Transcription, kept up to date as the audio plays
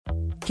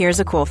Here's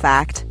a cool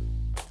fact.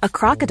 A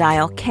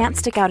crocodile can't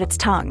stick out its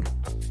tongue.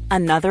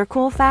 Another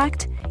cool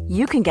fact,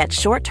 you can get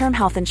short-term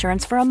health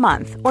insurance for a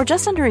month or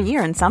just under a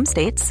year in some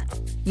states.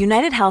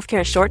 United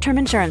Healthcare short-term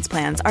insurance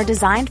plans are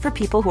designed for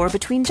people who are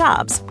between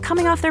jobs,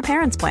 coming off their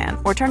parents' plan,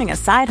 or turning a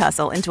side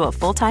hustle into a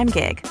full-time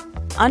gig.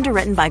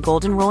 Underwritten by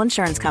Golden Rule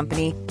Insurance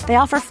Company, they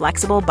offer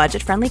flexible,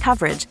 budget-friendly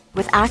coverage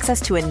with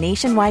access to a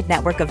nationwide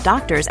network of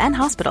doctors and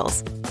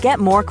hospitals. Get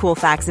more cool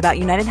facts about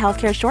United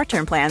Healthcare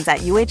short-term plans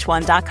at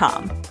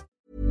uh1.com.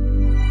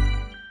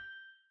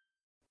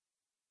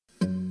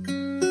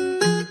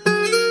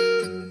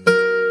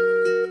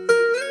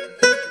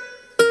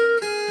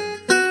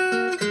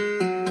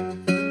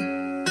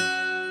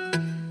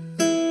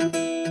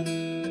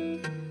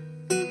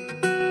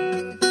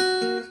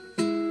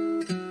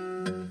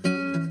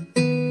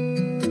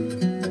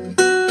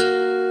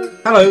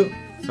 Hello,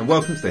 and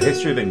welcome to the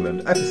History of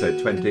England,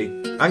 episode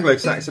 20,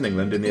 Anglo-Saxon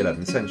England in the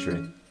 11th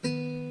century.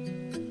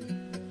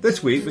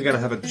 This week we're going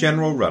to have a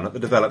general run at the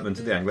development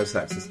of the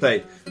Anglo-Saxon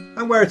state,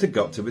 and where it had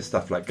got to with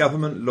stuff like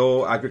government,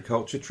 law,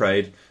 agriculture,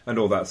 trade, and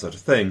all that sort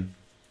of thing.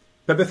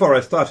 But before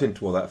I start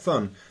into all that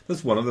fun,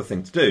 there's one other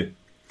thing to do.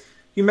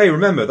 You may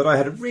remember that I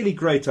had a really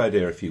great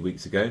idea a few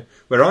weeks ago,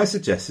 where I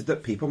suggested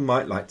that people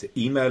might like to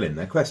email in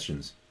their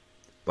questions.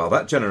 Well,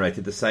 that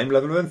generated the same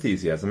level of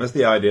enthusiasm as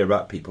the idea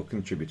about people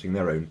contributing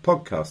their own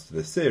podcast to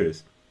this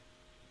series.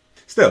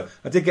 Still,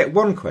 I did get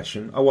one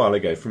question a while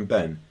ago from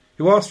Ben,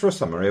 who asked for a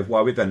summary of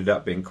why we've ended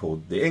up being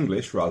called the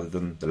English rather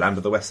than the land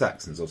of the West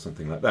Saxons or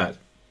something like that.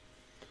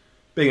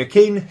 Being a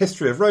keen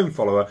History of Rome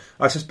follower,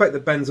 I suspect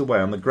that Ben's away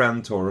on the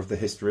grand tour of the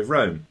history of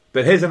Rome,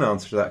 but here's an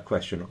answer to that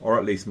question, or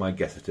at least my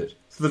guess at it,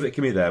 so that it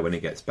can be there when he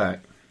gets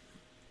back.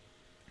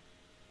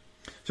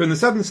 So in the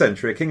 7th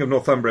century, a king of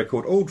Northumbria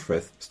called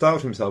Aldfrith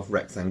styled himself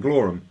Rex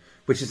Anglorum,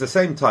 which is the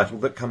same title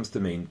that comes to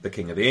mean the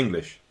King of the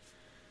English.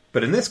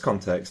 But in this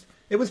context,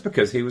 it was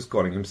because he was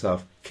calling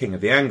himself King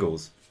of the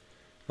Angles.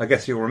 I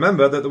guess you'll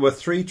remember that there were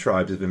 3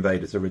 tribes of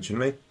invaders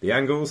originally, the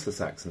Angles, the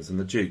Saxons and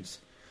the Jutes.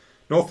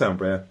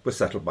 Northumbria was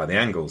settled by the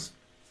Angles.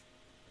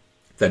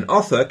 Then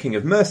Otho, King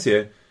of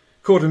Mercia,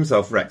 called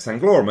himself Rex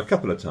Anglorum a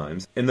couple of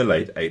times in the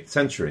late 8th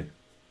century.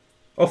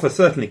 Otho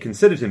certainly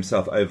considered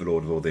himself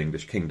overlord of all the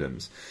English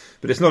kingdoms,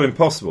 but it's not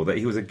impossible that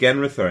he was again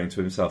referring to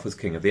himself as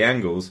King of the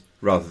Angles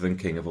rather than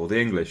King of all the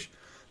English,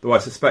 though I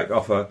suspect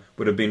Otho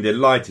would have been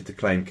delighted to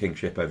claim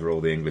kingship over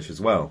all the English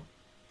as well.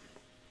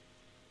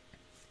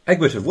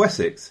 Egbert of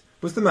Wessex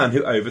was the man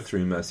who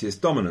overthrew Mercia's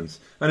dominance,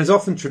 and is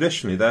often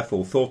traditionally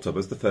therefore thought of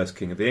as the first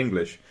king of the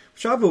English,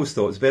 which I've always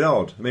thought is a bit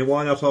odd. I mean,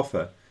 why not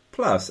Otho?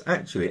 Plus,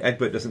 actually,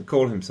 Egbert doesn't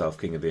call himself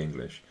King of the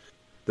English.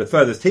 The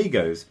furthest he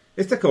goes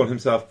is to call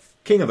himself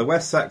King of the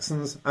West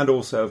Saxons and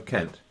also of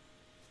Kent.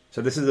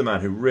 So this is a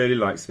man who really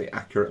likes to be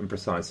accurate and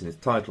precise in his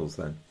titles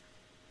then.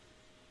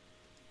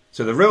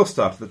 So the real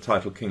start of the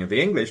title King of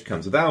the English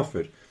comes with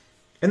Alfred,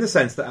 in the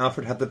sense that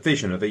Alfred had the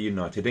vision of a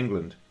united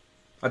England.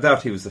 I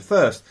doubt he was the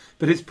first,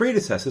 but his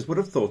predecessors would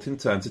have thought in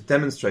terms of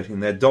demonstrating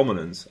their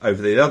dominance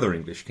over the other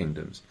English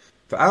kingdoms.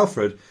 For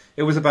Alfred,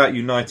 it was about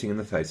uniting in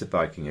the face of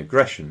Viking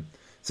aggression.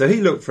 So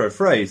he looked for a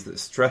phrase that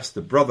stressed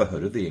the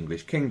brotherhood of the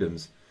English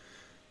kingdoms.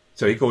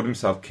 So he called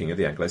himself King of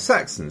the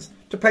Anglo-Saxons,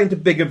 to paint a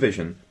bigger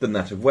vision than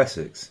that of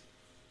Wessex.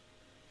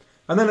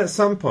 And then at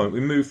some point we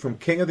moved from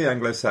King of the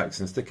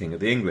Anglo-Saxons to King of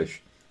the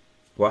English.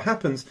 What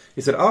happens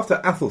is that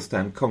after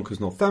Athelstan conquers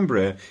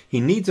Northumbria, he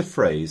needs a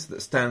phrase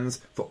that stands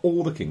for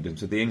all the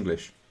kingdoms of the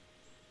English.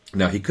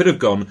 Now, he could have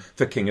gone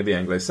for King of the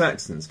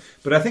Anglo-Saxons,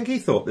 but I think he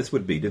thought this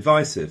would be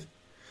divisive,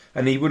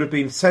 and he would have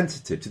been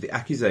sensitive to the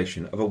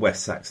accusation of a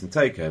West Saxon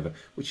takeover,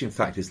 which in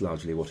fact is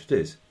largely what it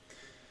is.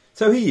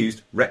 So he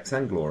used Rex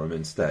Anglorum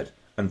instead,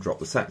 and dropped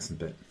the Saxon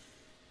bit.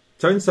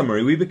 So in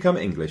summary, we become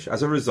English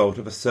as a result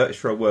of a search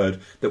for a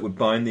word that would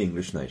bind the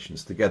English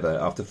nations together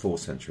after 4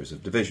 centuries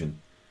of division.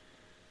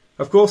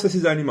 Of course, this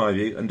is only my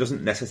view and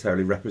doesn't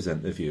necessarily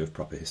represent the view of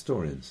proper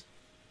historians.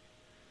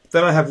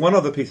 Then I have one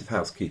other piece of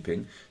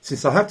housekeeping,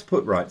 since I have to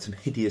put right some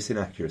hideous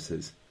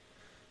inaccuracies.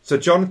 So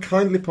John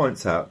kindly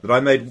points out that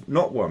I made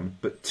not 1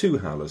 but 2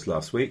 howlers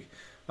last week,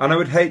 and I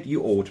would hate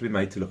you all to be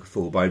made to look a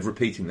fool by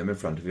repeating them in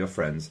front of your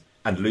friends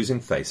and losing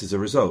face as a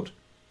result.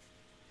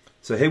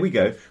 So here we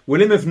go.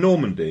 William of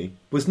Normandy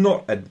was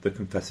not Edward the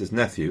Confessor's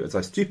nephew, as I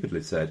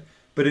stupidly said,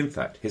 but in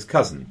fact his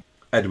cousin.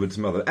 Edward's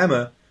mother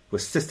Emma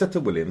was sister to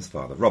William's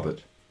father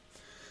Robert.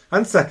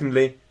 And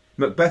secondly,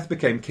 Macbeth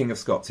became King of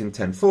Scots in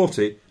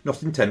 1040,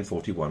 not in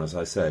 1041 as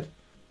I said.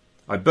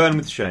 I burn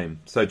with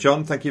shame. So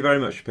John, thank you very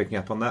much for picking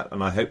up on that,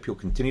 and I hope you'll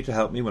continue to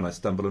help me when I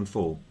stumble and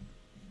fall.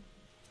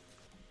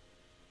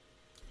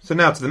 So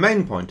now to the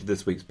main point of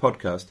this week's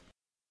podcast.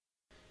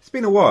 It's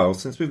been a while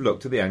since we've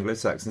looked at the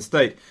Anglo-Saxon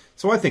state,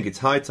 so I think it's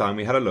high time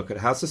we had a look at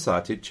how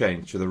society had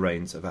changed through the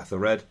reigns of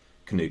Athelred,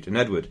 Canute and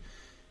Edward.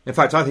 In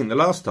fact, I think the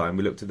last time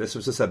we looked at this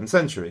was the 7th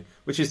century,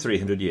 which is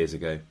 300 years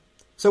ago.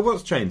 So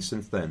what's changed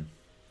since then?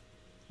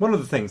 One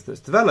of the things that's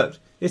developed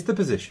is the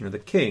position of the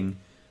king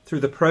through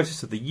the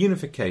process of the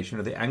unification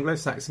of the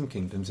Anglo-Saxon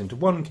kingdoms into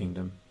one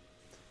kingdom.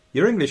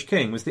 Your English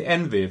king was the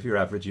envy of your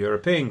average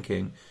European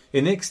king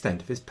in the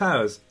extent of his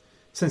powers,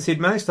 since he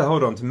had managed to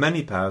hold on to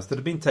many powers that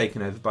had been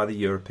taken over by the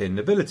European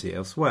nobility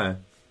elsewhere.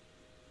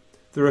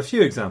 There are a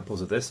few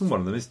examples of this, and one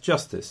of them is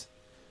justice.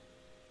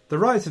 The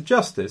rights of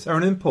justice are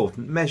an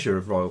important measure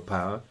of royal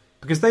power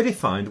because they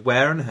defined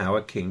where and how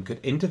a king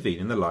could intervene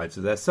in the lives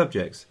of their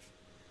subjects.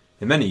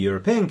 In many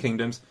European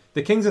kingdoms,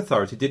 the king's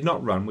authority did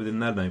not run within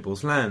their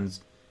nobles'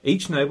 lands.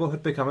 Each noble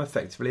had become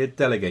effectively a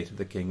delegate of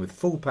the king with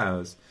full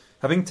powers,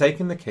 having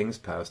taken the king's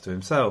powers to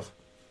himself.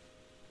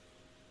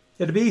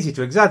 It would be easy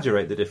to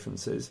exaggerate the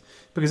differences,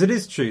 because it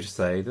is true to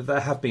say that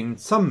there have been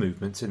some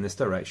movements in this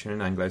direction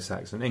in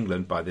Anglo-Saxon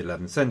England by the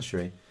 11th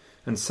century,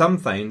 and some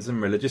thanes and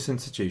religious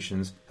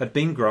institutions had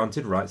been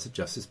granted rights of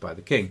justice by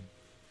the king.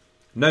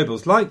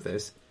 Nobles like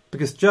this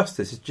because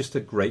justice is just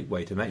a great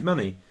way to make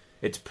money.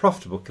 It's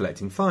profitable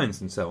collecting fines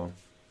and so on.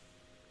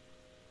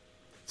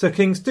 So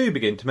kings do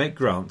begin to make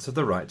grants of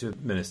the right to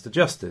administer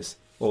justice,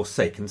 or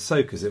Saxon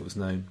soak as it was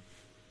known.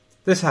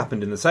 This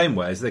happened in the same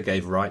way as they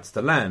gave rights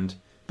to land,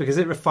 because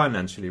it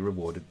financially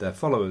rewarded their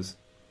followers.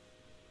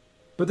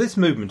 But this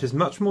movement is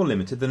much more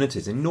limited than it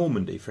is in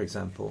Normandy, for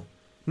example,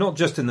 not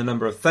just in the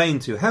number of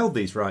thanes who held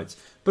these rights,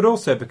 but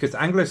also because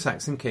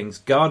Anglo-Saxon kings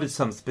guarded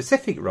some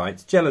specific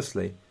rights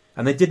jealously,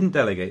 and they didn't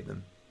delegate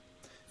them.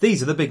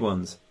 These are the big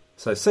ones.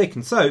 So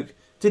Saxon soak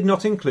did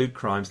not include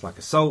crimes like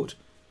assault,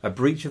 a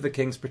breach of the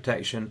king's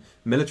protection,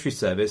 military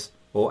service,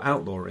 or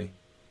outlawry.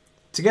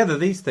 Together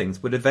these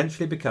things would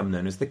eventually become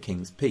known as the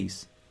King's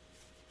Peace.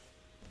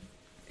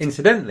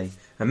 Incidentally,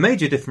 a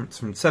major difference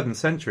from 7th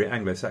century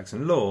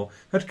Anglo-Saxon law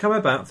had come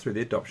about through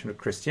the adoption of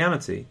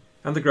Christianity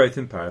and the growth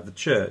in power of the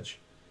Church.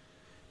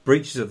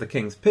 Breaches of the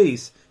King's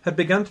Peace had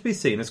begun to be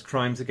seen as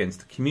crimes against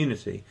the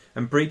community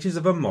and breaches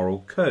of a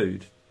moral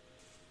code.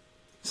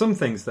 Some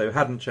things, though,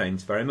 hadn't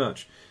changed very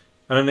much,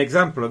 and an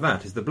example of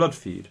that is the blood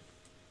feud.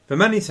 For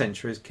many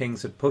centuries,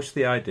 kings had pushed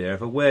the idea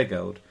of a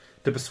weregild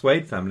to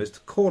persuade families to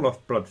call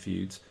off blood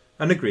feuds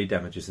and agree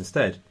damages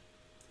instead.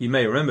 You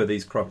may remember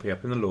these cropping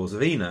up in the laws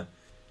of Ina.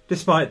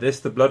 Despite this,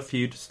 the blood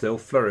feud still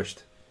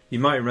flourished. You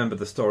might remember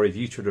the story of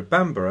Uhtred of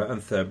Bamborough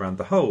and Thurbrand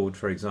the Hold,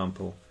 for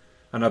example,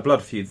 and a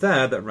blood feud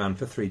there that ran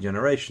for 3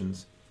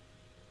 generations.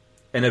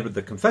 In Edward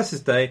the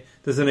Confessor's day,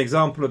 there's an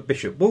example of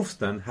Bishop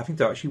Wulfstan having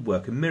to actually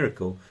work a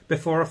miracle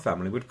before a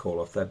family would call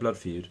off their blood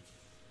feud.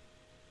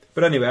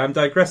 But anyway, I'm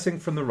digressing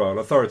from the royal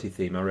authority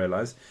theme, I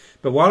realise,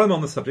 but while I'm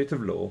on the subject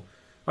of law,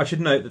 I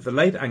should note that the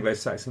late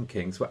Anglo-Saxon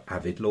kings were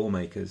avid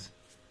lawmakers.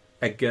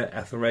 Edgar,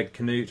 Ethelred,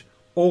 Canute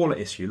all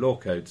issue law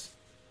codes.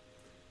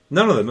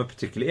 None of them are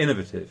particularly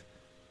innovative,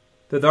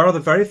 but there are the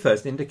very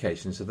first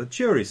indications of the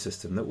jury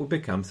system that will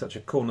become such a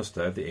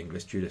cornerstone of the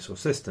English judicial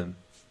system.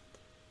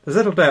 There's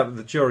little doubt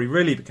that the jury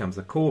really becomes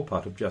the core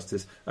part of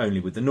justice only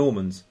with the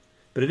Normans,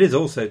 but it is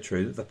also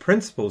true that the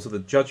principles of the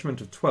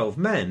judgment of 12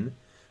 men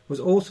was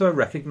also a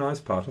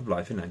recognised part of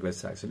life in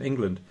Anglo-Saxon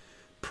England,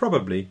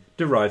 probably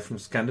derived from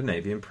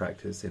Scandinavian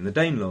practice in the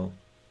Danelaw.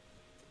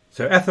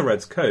 So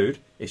Ethelred's code,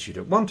 issued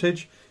at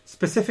Wantage,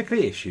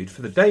 specifically issued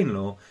for the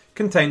Danelaw,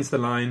 contains the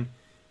line,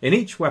 "In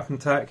each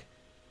wapentake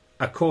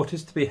a court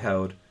is to be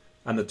held,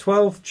 and the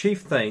 12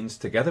 chief thanes,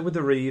 together with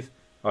the reeve,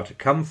 are to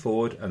come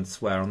forward and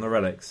swear on the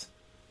relics."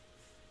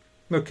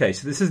 Okay,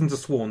 so this isn't a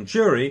sworn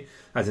jury,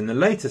 as in the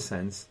later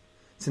sense,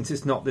 since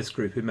it's not this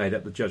group who made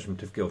up the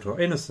judgment of guilt or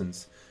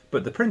innocence,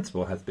 but the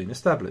principle has been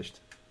established.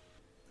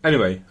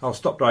 Anyway, I'll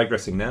stop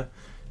digressing now.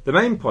 The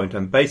main point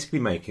I'm basically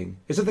making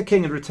is that the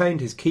king had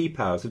retained his key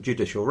powers of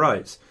judicial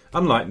rights,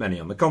 unlike many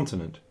on the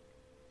continent.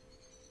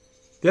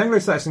 The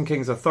Anglo-Saxon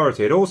king's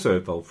authority had also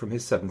evolved from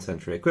his 7th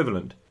century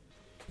equivalent.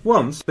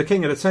 Once, the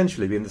king had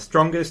essentially been the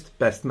strongest,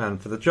 best man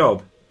for the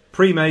job.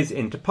 Primes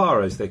inter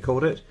pares, they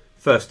called it,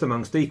 first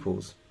amongst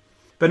equals.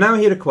 But now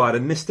he had acquired a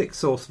mystic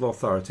source of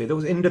authority that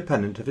was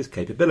independent of his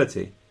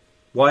capability.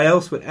 Why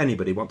else would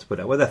anybody want to put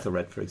up with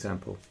Ethelred, for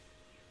example?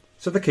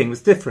 So the king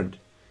was different.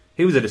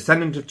 He was a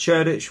descendant of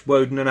Cerdic,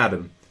 Woden and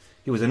Adam.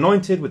 He was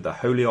anointed with the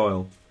holy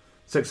oil.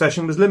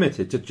 Succession was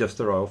limited to just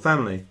the royal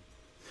family,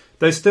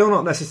 though still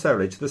not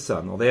necessarily to the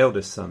son or the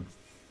eldest son.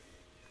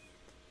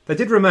 There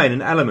did remain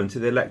an element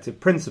of the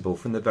elective principle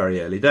from the very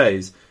early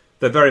days,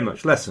 though very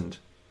much lessened.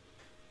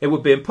 It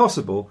would be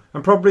impossible,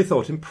 and probably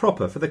thought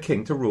improper, for the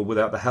king to rule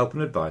without the help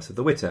and advice of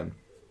the witan.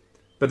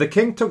 But the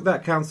king took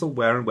that counsel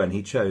where and when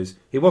he chose.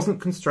 He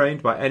wasn't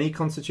constrained by any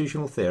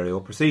constitutional theory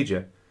or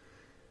procedure.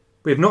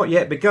 We have not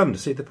yet begun to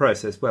see the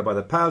process whereby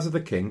the powers of the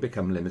king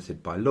become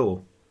limited by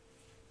law.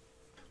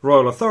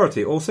 Royal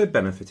authority also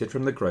benefited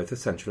from the growth of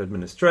central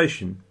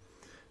administration.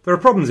 There are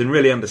problems in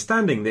really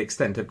understanding the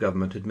extent of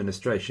government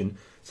administration,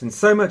 since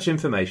so much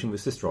information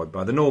was destroyed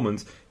by the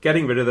Normans,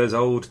 getting rid of those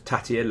old,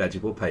 tatty,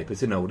 illegible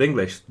papers in Old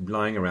English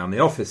lying around the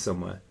office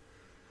somewhere.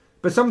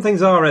 But some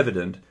things are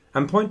evident,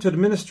 and point to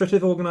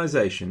administrative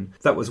organisation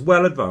that was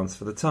well advanced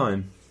for the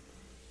time.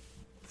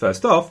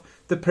 First off,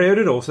 the period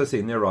had also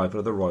seen the arrival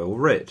of the royal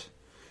writ.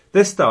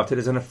 This started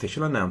as an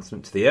official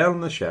announcement to the earl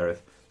and the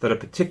sheriff that a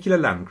particular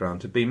land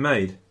grant had been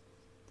made.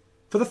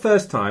 For the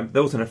first time,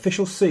 there was an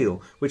official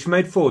seal, which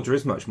made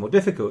forgeries much more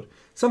difficult,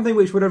 something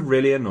which would have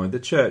really annoyed the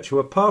church, who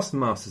were past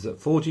masters at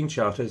forging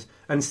charters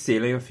and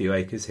stealing a few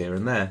acres here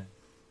and there.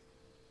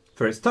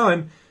 For its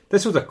time,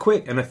 this was a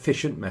quick and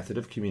efficient method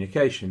of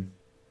communication.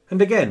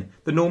 And again,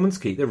 the Normans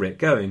keep the writ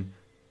going.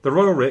 The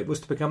royal writ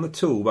was to become the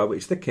tool by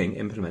which the king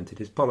implemented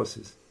his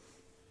policies.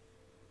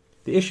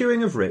 The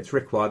issuing of writs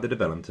required the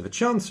development of a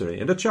chancery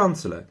and a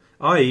chancellor,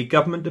 i.e.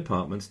 government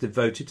departments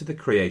devoted to the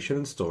creation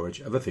and storage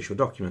of official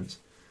documents.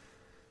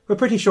 We're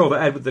pretty sure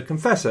that Edward the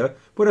Confessor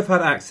would have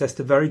had access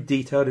to very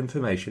detailed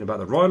information about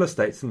the royal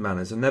estates and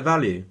manors and their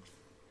value.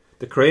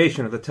 The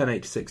creation of the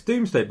 1086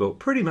 Domesday Book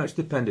pretty much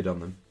depended on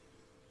them.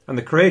 And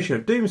the creation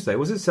of Domesday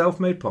was itself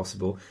made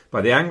possible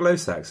by the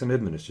Anglo-Saxon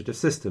administrative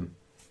system.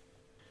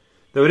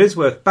 Though it is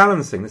worth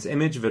balancing this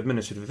image of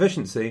administrative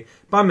efficiency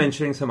by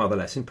mentioning some other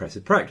less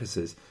impressive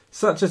practices,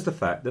 such as the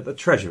fact that the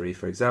treasury,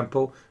 for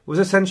example, was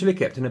essentially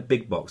kept in a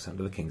big box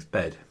under the king's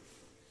bed.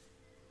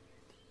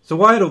 So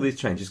why had all these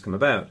changes come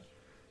about?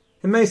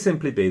 It may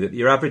simply be that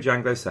your average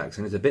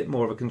Anglo-Saxon is a bit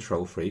more of a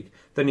control freak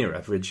than your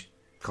average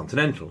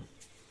continental.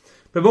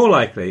 But more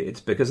likely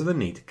it's because of the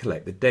need to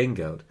collect the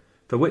Danegeld,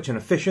 for which an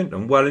efficient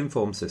and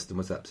well-informed system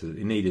was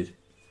absolutely needed.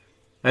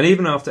 And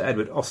even after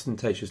Edward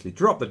ostentatiously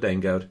dropped the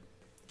Danegeld,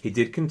 he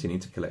did continue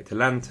to collect a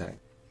land tax.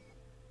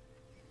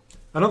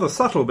 Another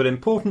subtle but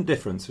important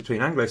difference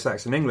between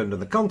Anglo-Saxon England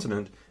and the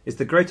continent is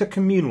the greater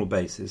communal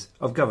basis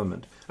of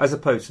government, as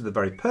opposed to the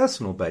very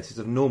personal basis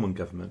of Norman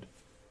government.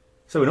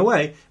 So in a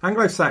way,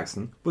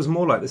 Anglo-Saxon was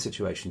more like the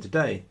situation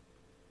today.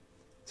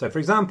 So for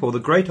example, the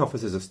great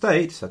offices of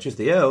state, such as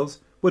the earls,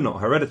 were not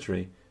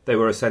hereditary. They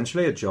were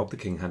essentially a job the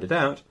king handed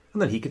out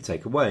and that he could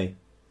take away.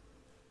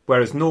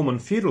 Whereas Norman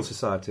feudal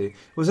society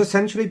was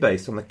essentially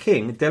based on the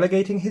king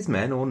delegating his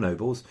men or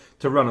nobles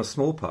to run a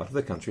small part of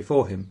the country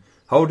for him,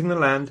 holding the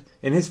land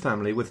in his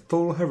family with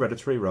full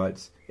hereditary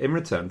rights in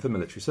return for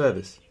military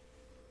service.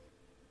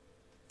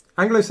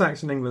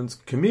 Anglo-Saxon England's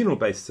communal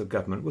basis of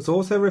government was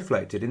also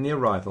reflected in the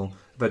arrival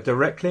of a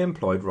directly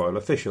employed royal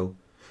official,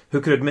 who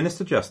could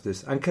administer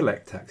justice and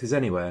collect taxes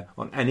anywhere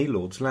on any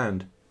lord's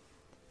land.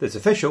 This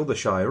official, the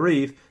Shire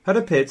Reeve, had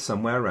appeared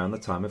somewhere around the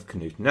time of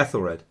Canute and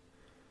Ethelred.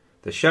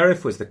 The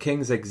sheriff was the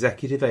king's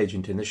executive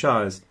agent in the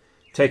shires,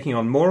 taking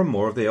on more and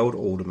more of the old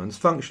alderman's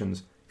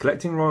functions,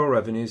 collecting royal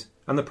revenues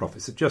and the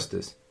profits of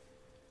justice.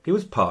 He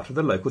was part of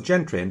the local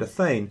gentry and a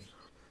thane,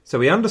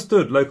 so he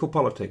understood local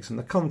politics and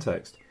the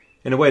context,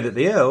 in a way that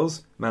the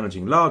earls,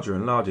 managing larger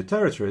and larger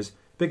territories,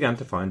 began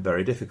to find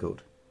very difficult.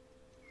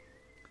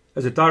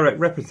 As a direct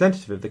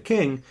representative of the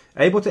king,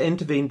 able to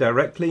intervene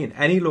directly in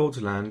any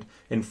lord's land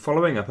in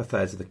following up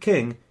affairs of the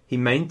king, he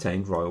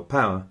maintained royal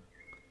power.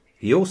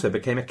 He also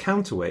became a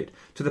counterweight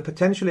to the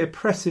potentially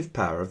oppressive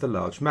power of the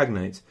large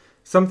magnates,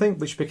 something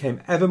which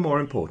became ever more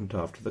important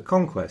after the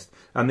conquest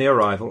and the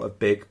arrival of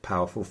big,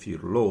 powerful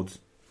feudal lords.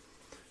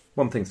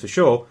 One thing's for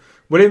sure,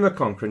 William the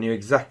Conqueror knew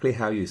exactly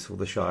how useful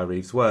the Shire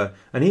Reeves were,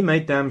 and he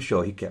made damn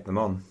sure he kept them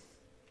on.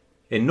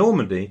 In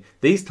Normandy,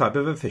 these type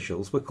of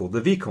officials were called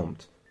the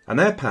Vicomte, and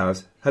their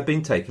powers had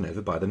been taken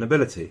over by the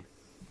nobility.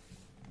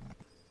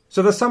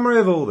 So the summary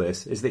of all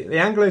this is that the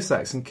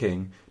Anglo-Saxon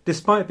king,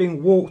 despite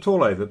being walked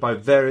all over by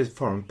various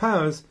foreign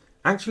powers,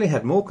 actually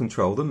had more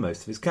control than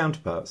most of his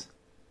counterparts.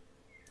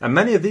 And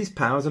many of these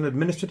powers and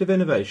administrative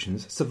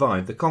innovations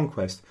survived the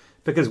conquest,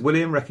 because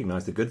William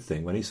recognised a good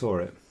thing when he saw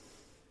it.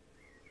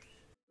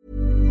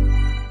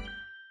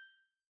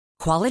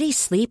 Quality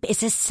sleep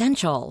is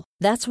essential.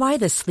 That's why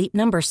the Sleep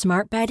Number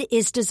Smart Bed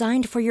is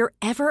designed for your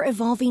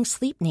ever-evolving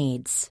sleep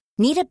needs.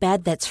 Need a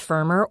bed that's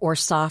firmer or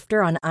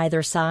softer on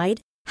either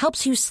side?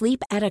 Helps you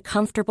sleep at a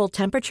comfortable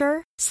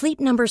temperature? Sleep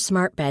Number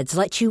Smart Beds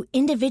let you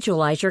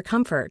individualize your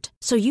comfort,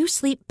 so you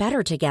sleep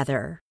better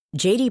together.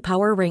 J.D.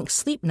 Power ranks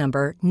Sleep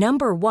Number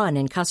number 1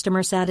 in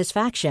customer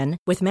satisfaction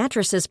with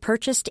mattresses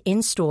purchased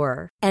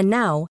in-store. And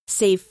now,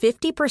 save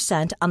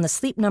 50% on the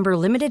Sleep Number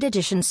Limited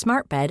Edition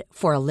Smart Bed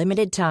for a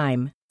limited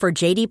time. For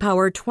J.D.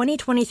 Power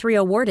 2023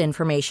 award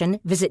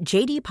information, visit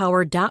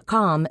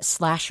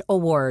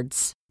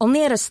jdpower.com/awards.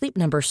 Only at a Sleep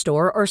Number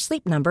store or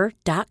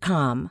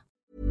sleepnumber.com.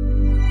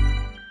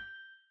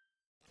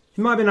 It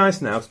might be nice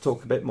now to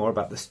talk a bit more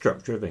about the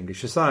structure of English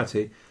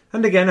society,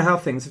 and again how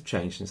things have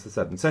changed since the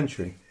 7th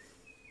century.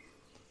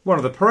 One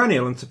of the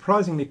perennial and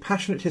surprisingly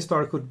passionate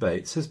historical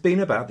debates has been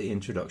about the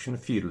introduction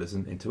of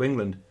feudalism into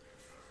England.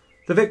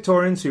 The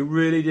Victorians, who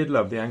really did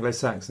love the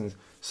Anglo-Saxons,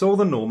 saw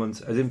the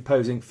Normans as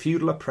imposing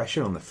feudal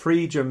oppression on the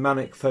free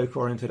Germanic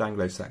folk-oriented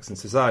Anglo-Saxon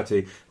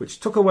society, which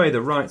took away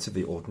the rights of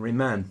the ordinary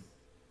man.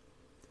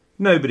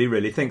 Nobody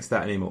really thinks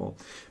that anymore,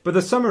 but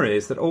the summary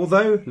is that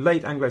although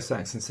late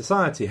Anglo-Saxon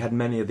society had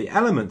many of the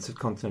elements of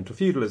continental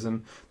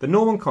feudalism, the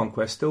Norman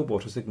conquest still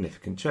brought a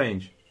significant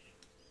change.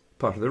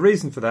 Part of the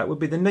reason for that would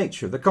be the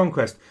nature of the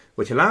conquest,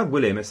 which allowed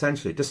William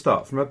essentially to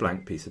start from a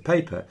blank piece of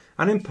paper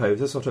and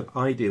impose a sort of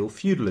ideal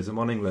feudalism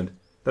on England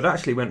that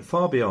actually went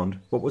far beyond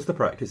what was the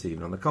practice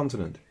even on the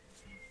continent.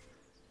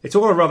 It's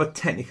all a rather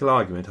technical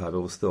argument, I've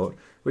always thought,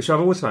 which I've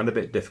always found a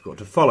bit difficult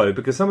to follow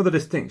because some of the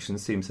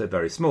distinctions seem so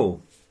very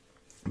small.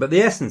 But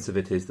the essence of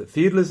it is that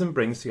feudalism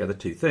brings together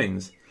two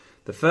things.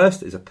 The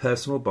first is a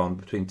personal bond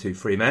between two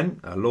free men,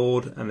 a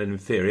lord and an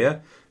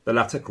inferior, the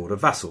latter called a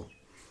vassal.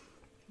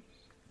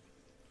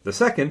 The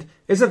second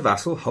is a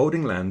vassal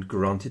holding land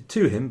granted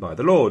to him by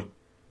the lord,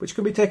 which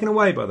can be taken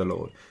away by the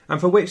lord, and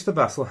for which the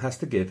vassal has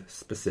to give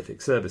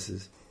specific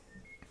services.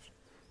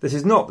 This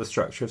is not the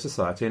structure of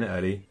society in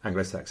early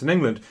Anglo-Saxon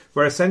England,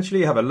 where essentially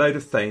you have a load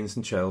of thanes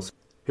and churls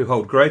who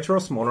hold greater or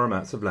smaller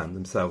amounts of land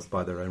themselves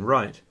by their own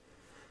right.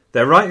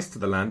 Their rights to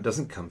the land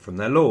doesn't come from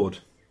their lord.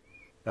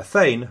 A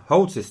thane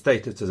holds his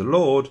status as a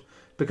lord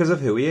because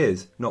of who he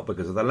is, not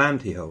because of the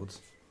land he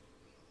holds.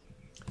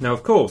 Now,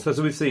 of course,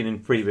 as we've seen in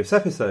previous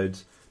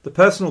episodes, the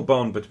personal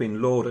bond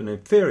between lord and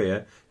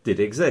inferior did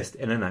exist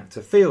in an act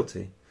of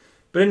fealty.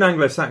 But in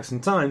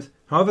Anglo-Saxon times,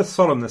 however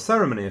solemn the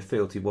ceremony of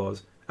fealty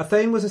was, a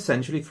thane was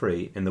essentially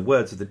free, in the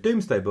words of the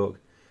Domesday Book,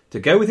 to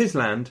go with his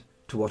land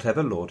to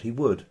whatever lord he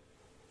would.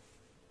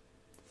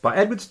 By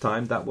Edward's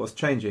time that was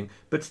changing,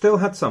 but still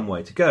had some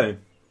way to go.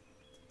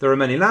 There were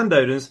many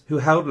landowners who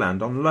held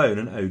land on loan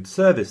and owed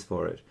service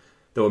for it.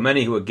 There were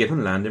many who were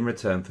given land in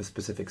return for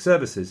specific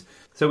services,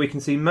 so we can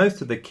see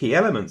most of the key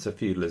elements of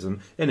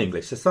feudalism in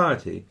English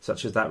society,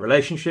 such as that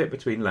relationship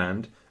between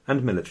land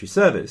and military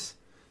service,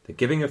 the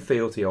giving of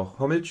fealty or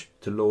homage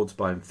to lords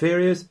by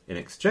inferiors in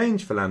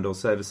exchange for land or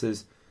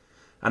services,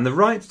 and the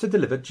right to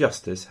deliver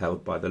justice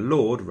held by the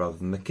lord rather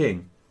than the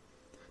king.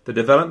 The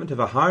development of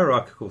a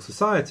hierarchical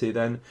society,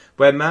 then,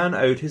 where man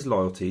owed his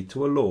loyalty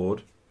to a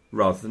lord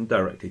rather than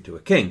directly to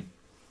a king.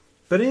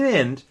 But in the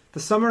end, the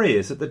summary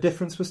is that the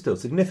difference was still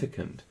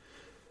significant.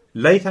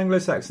 Late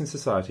Anglo-Saxon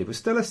society was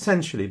still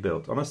essentially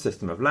built on a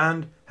system of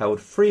land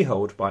held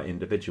freehold by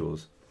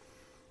individuals.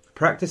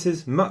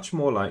 Practices much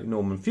more like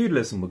Norman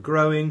feudalism were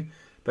growing,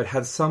 but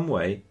had some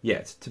way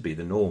yet to be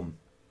the norm.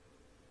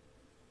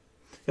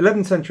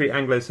 11th century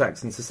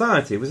Anglo-Saxon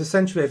society was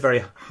essentially a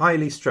very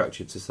highly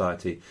structured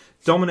society,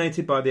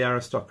 dominated by the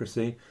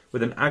aristocracy,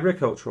 with an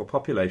agricultural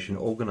population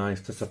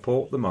organised to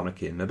support the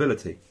monarchy and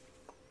nobility.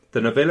 The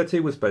nobility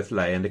was both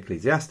lay and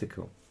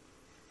ecclesiastical.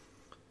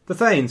 The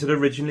thanes had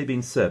originally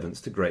been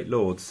servants to great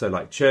lords, so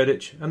like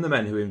Shoreditch and the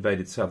men who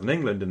invaded southern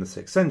England in the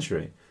 6th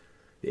century.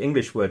 The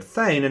English word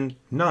thane and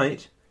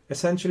knight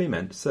essentially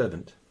meant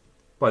servant.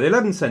 By the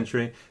 11th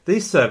century,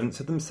 these servants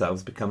had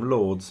themselves become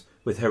lords,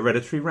 with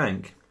hereditary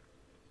rank.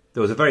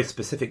 There was a very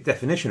specific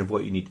definition of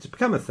what you needed to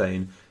become a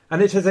thane,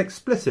 and it is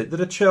explicit that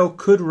a churl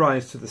could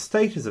rise to the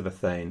status of a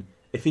thane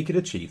if he could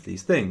achieve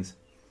these things.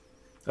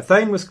 A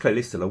thane was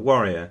clearly still a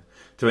warrior.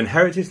 To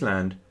inherit his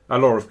land, a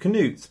law of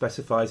Canute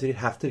specifies that he'd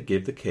have to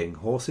give the king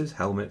horses,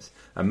 helmets,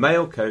 a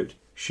mail coat,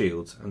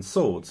 shields and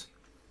swords.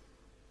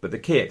 But the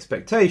key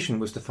expectation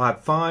was to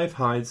have 5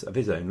 hides of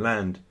his own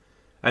land,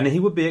 and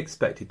he would be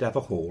expected to have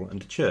a hall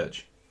and a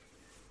church.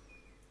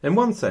 In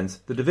one sense,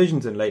 the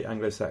divisions in late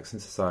Anglo-Saxon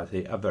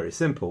society are very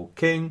simple: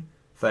 king,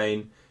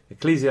 thane,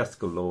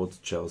 ecclesiastical lords,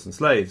 churls and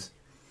slaves.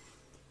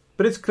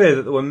 But it's clear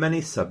that there were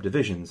many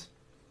subdivisions.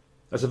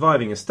 A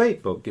surviving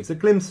estate book gives a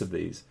glimpse of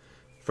these,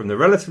 from the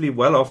relatively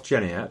well-off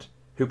Geniat,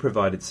 who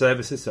provided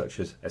services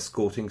such as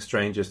escorting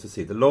strangers to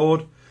see the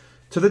lord,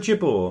 to the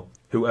Jabor,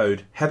 who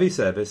owed heavy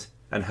service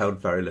and held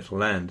very little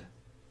land.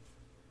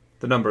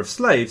 The number of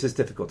slaves is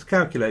difficult to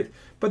calculate,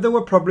 but there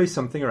were probably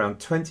something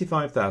around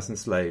 25,000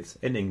 slaves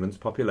in England's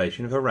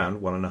population of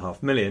around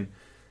 1.5 million,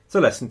 so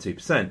less than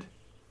 2%,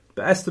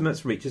 but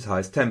estimates reach as high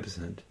as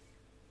 10%.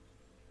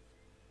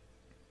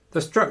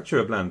 The structure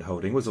of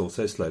landholding was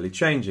also slowly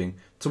changing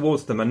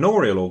towards the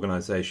manorial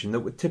organisation that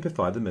would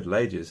typify the Middle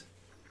Ages.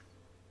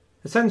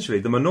 Essentially,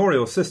 the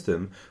manorial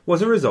system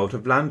was a result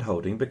of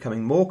landholding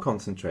becoming more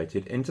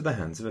concentrated into the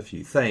hands of a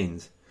few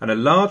thanes, and a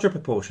larger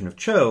proportion of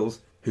churls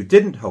who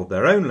didn't hold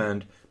their own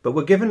land but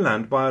were given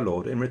land by a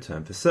lord in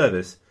return for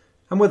service,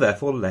 and were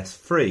therefore less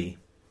free.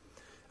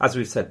 As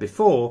we've said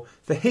before,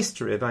 the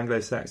history of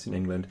Anglo-Saxon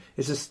England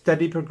is a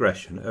steady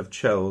progression of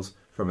churls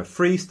from a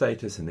free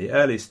status in the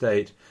early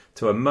state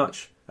to a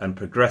much and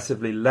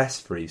progressively less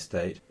free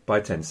state by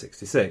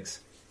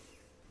 1066.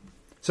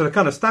 So the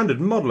kind of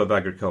standard model of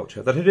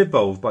agriculture that had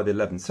evolved by the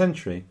 11th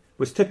century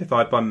was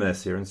typified by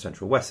Mercia and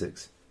central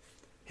Wessex.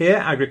 Here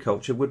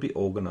agriculture would be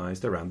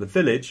organised around the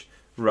village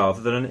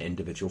rather than an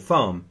individual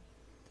farm.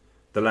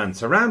 The land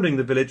surrounding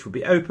the village would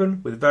be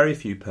open with very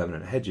few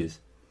permanent hedges.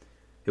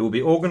 It would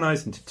be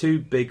organised into 2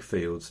 big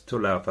fields to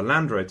allow for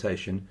land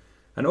rotation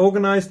and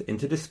organised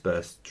into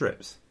dispersed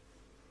strips.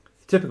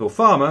 The typical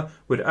farmer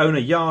would own a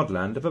yard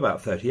land of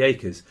about 30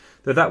 acres,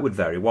 though that would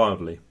vary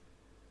wildly.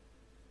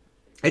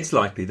 It's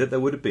likely that there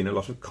would have been a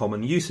lot of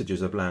common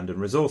usages of land and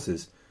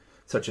resources,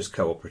 such as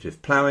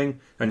cooperative ploughing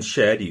and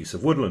shared use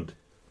of woodland.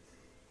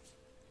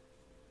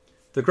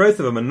 The growth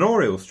of a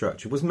manorial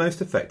structure was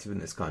most effective in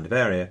this kind of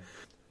area.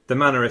 The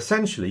manor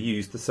essentially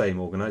used the same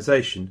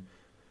organisation,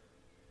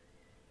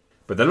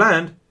 but the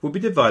land would be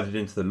divided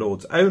into the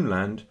lord's own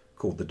land,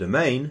 called the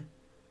domain,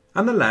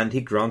 and the land he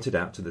granted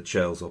out to the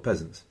churls or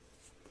peasants.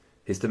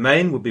 His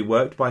domain would be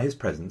worked by his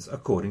peasants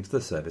according to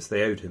the service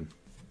they owed him.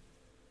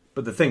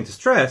 But the thing to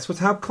stress was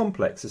how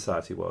complex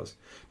society was,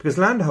 because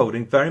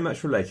landholding very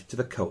much related to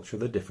the culture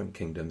of the different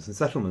kingdoms and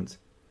settlements.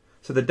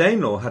 So the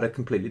Danelaw had a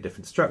completely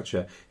different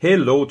structure. Here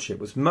lordship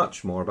was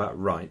much more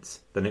about rights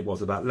than it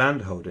was about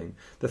landholding.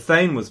 The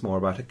Thane was more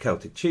about a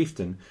Celtic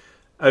chieftain,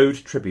 owed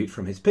tribute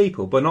from his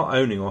people, but not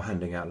owning or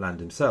handing out land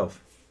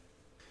himself.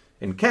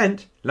 In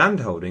Kent,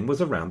 landholding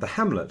was around the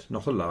hamlet,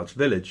 not a large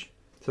village.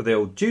 So the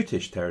old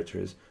Jutish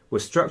territories were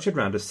structured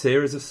around a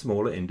series of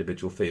smaller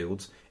individual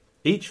fields,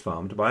 each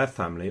farmed by a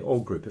family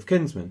or group of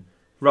kinsmen,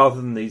 rather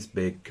than these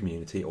big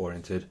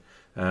community-oriented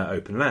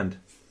open land.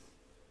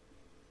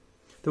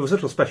 There was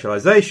little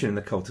specialisation in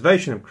the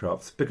cultivation of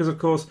crops because, of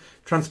course,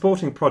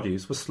 transporting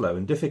produce was slow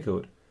and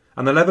difficult,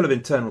 and the level of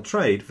internal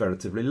trade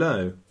relatively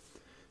low.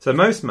 So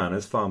most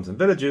manors, farms and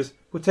villages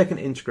would take an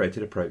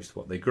integrated approach to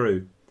what they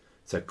grew.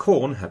 So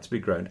corn had to be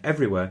grown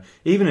everywhere,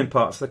 even in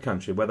parts of the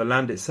country where the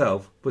land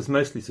itself was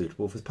mostly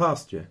suitable for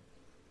pasture.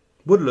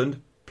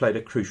 Woodland played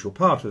a crucial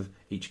part of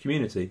each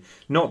community,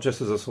 not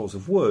just as a source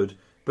of wood,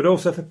 but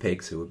also for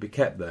pigs who would be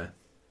kept there.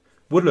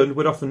 Woodland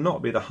would often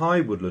not be the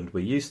high woodland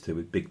we're used to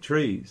with big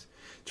trees.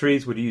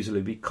 Trees would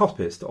usually be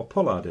coppiced or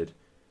pollarded,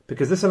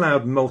 because this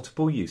allowed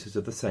multiple uses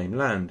of the same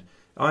land,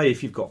 i.e.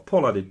 if you've got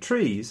pollarded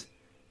trees,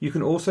 you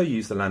can also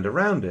use the land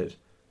around it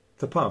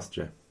for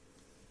pasture.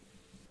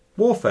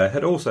 Warfare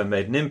had also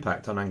made an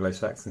impact on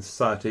Anglo-Saxon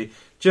society,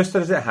 just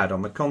as it had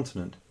on the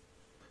continent.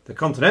 The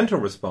continental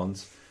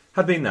response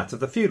had been that of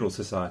the feudal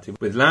society,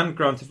 with land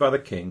granted by the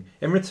king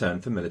in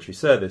return for military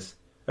service,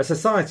 a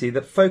society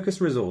that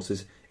focused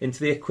resources into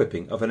the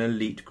equipping of an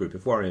elite group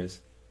of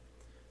warriors.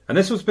 And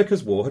this was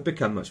because war had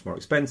become much more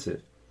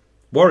expensive.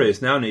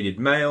 Warriors now needed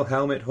mail,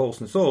 helmet, horse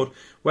and sword,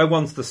 where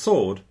once the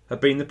sword had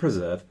been the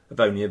preserve of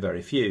only a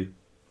very few.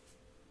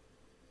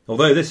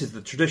 Although this is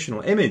the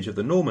traditional image of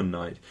the Norman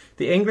knight,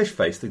 the English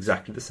faced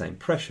exactly the same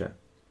pressure.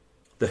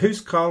 The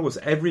housecarl was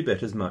every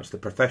bit as much the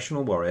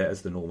professional warrior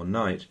as the Norman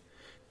knight.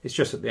 It's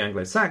just that the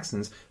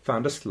Anglo-Saxons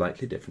found a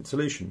slightly different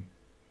solution.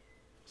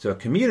 So a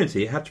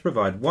community had to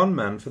provide one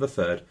man for the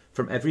fyrd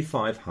from every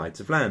 5 hides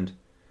of land.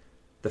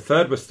 The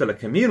fyrd was still a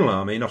communal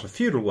army, not a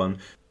feudal one,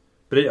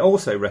 but it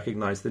also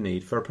recognised the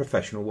need for a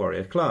professional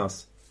warrior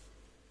class.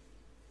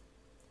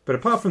 But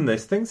apart from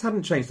this, things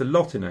hadn't changed a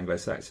lot in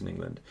Anglo-Saxon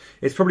England.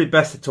 It's probably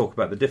best to talk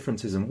about the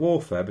differences in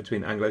warfare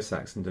between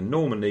Anglo-Saxon and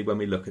Normandy when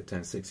we look at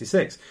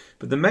 1066,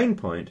 but the main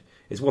point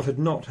is what had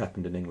not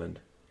happened in England.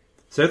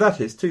 So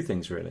that is 2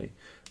 things really.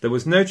 There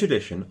was no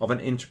tradition of an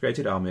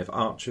integrated army of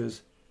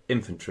archers,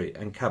 infantry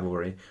and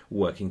cavalry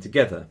working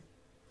together,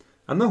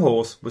 and the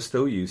horse was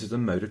still used as a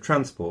mode of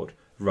transport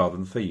rather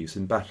than for use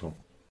in battle.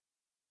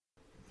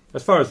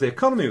 As far as the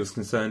economy was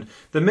concerned,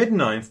 the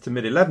mid-9th to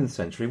mid-11th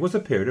century was a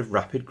period of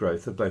rapid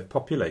growth of both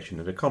population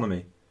and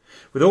economy.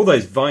 With all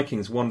those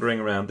Vikings wandering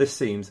around, this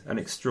seems an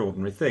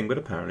extraordinary thing, but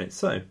apparently it's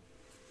so.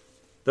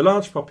 The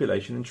large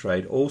population and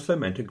trade also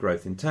meant a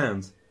growth in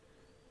towns.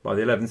 By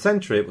the 11th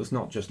century, it was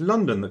not just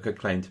London that could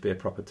claim to be a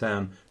proper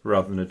town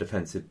rather than a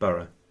defensive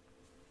borough.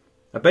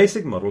 A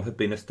basic model had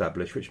been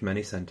established which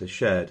many centres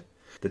shared.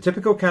 The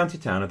typical county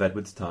town of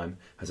Edward's time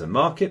has a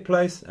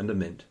marketplace and a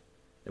mint.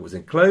 It was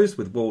enclosed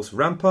with walls for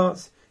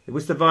ramparts, it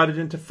was divided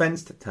into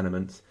fenced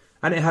tenements,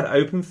 and it had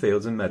open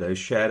fields and meadows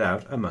shared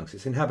out amongst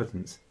its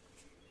inhabitants.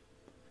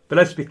 But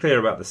let's be clear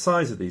about the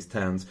size of these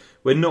towns.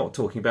 We're not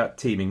talking about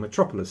teeming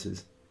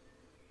metropolises.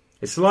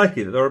 It's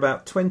likely that there are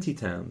about 20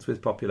 towns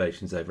with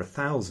populations over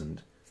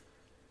 1,000.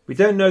 We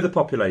don't know the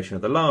population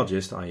of the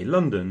largest, i.e.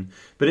 London,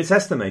 but it's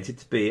estimated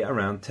to be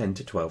around 10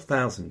 to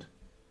 12,000.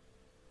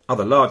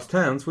 Other large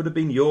towns would have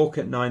been York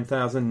at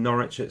 9,000,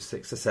 Norwich at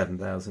 6,000 to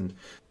 7,000,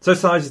 so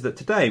sizes that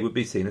today would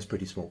be seen as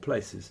pretty small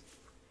places.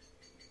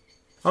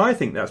 I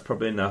think that's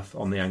probably enough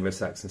on the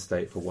Anglo-Saxon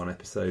state for one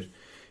episode.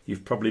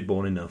 You've probably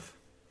borne enough.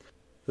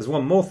 There's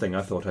one more thing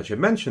I thought I should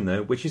mention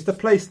though, which is the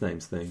place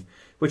names thing,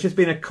 which has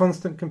been a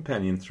constant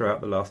companion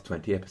throughout the last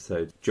 20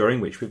 episodes,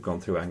 during which we've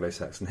gone through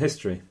Anglo-Saxon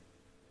history.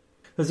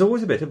 There's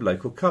always a bit of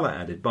local colour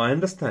added by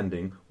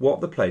understanding what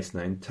the place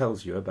name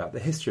tells you about the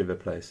history of a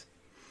place.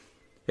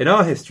 In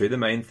our history, the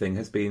main thing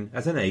has been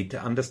as an aid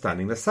to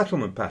understanding the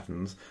settlement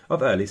patterns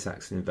of early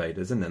Saxon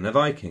invaders and then the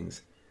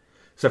Vikings.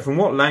 So from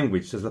what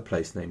language does the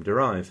place name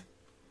derive?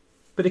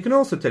 But it can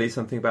also tell you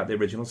something about the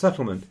original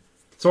settlement.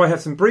 So I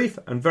have some brief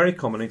and very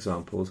common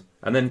examples,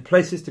 and then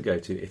places to go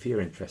to if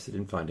you're interested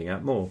in finding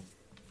out more.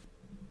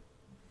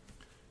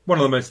 One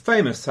of the most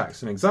famous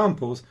Saxon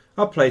examples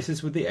are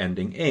places with the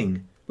ending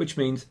ing, which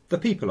means the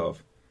people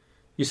of.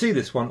 You see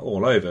this one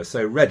all over,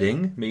 so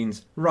Reading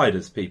means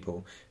riders'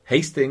 people,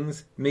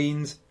 Hastings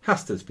means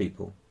Hasters'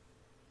 people.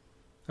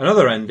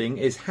 Another ending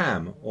is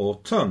ham or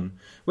tun,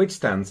 which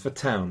stands for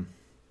town.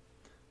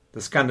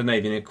 The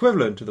Scandinavian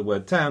equivalent to the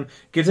word town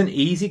gives an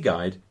easy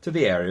guide to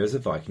the areas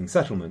of Viking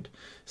settlement,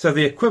 so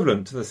the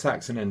equivalent to the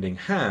Saxon ending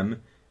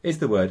ham is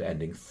the word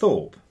ending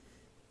thorp.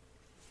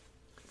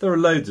 There are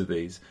loads of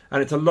these,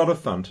 and it's a lot of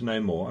fun to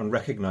know more and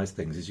recognise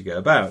things as you go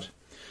about.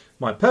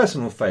 My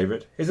personal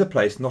favourite is a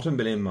place not a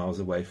million miles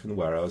away from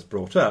where I was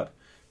brought up,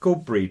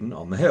 called Breedon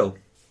on the Hill.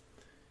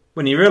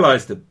 When you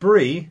realise that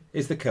Bree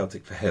is the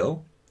Celtic for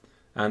hill,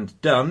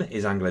 and Dun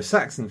is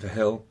Anglo-Saxon for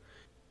hill,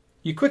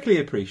 you quickly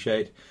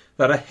appreciate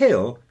that a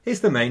hill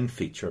is the main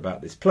feature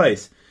about this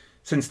place,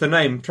 since the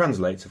name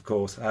translates, of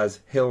course,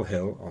 as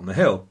hill on the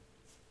hill.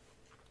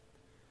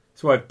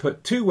 So I've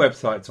put 2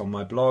 websites on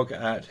my blog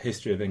at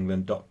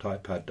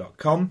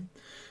historyofengland.typepad.com.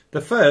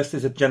 The first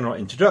is a general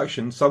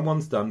introduction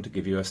someone's done to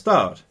give you a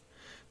start.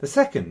 The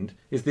second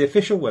is the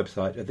official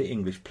website of the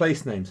English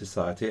Place Name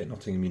Society at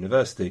Nottingham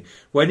University,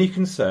 where you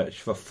can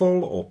search for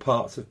full or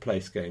parts of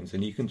place games,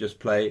 and you can just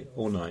play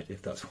all night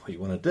if that's what you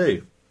want to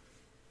do.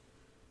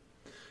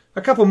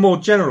 A couple more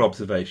general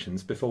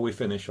observations before we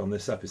finish on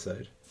this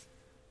episode.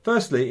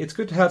 Firstly, it's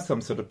good to have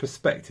some sort of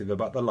perspective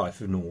about the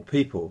life of normal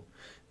people.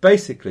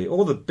 Basically,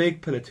 all the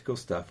big political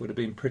stuff would have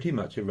been pretty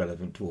much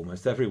irrelevant to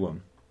almost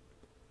everyone.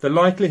 The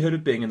likelihood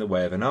of being in the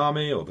way of an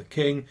army or the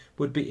king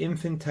would be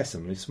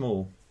infinitesimally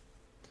small.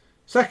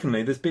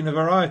 Secondly, there's been a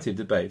variety of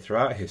debate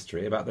throughout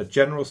history about the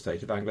general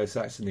state of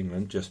Anglo-Saxon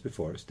England just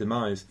before its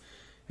demise,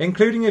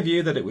 including a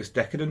view that it was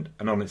decadent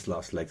and on its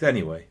last legs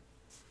anyway.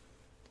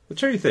 The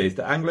truth is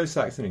that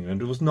Anglo-Saxon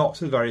England was not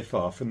so very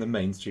far from the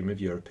mainstream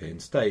of European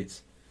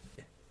states.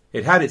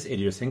 It had its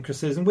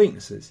idiosyncrasies and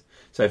weaknesses.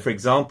 So, for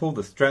example,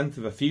 the strength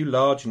of a few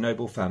large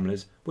noble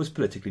families was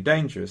politically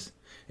dangerous,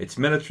 its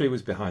military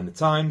was behind the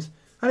times,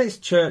 and its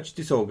church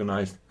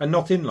disorganised and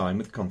not in line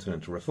with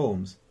continental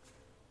reforms.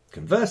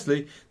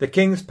 Conversely, the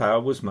king's power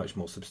was much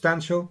more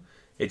substantial,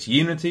 its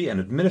unity and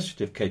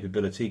administrative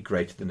capability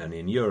greater than any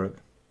in Europe.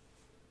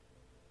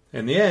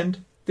 In the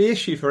end, the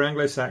issue for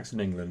Anglo-Saxon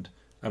England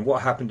and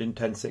what happened in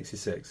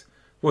 1066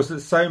 was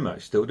that so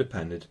much still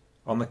depended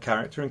on the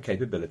character and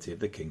capability of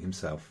the king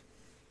himself.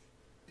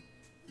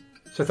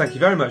 So thank you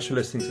very much for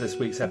listening to this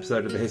week's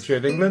episode of the History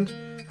of England.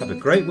 Have a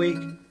great week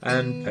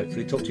and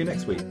hopefully talk to you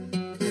next week.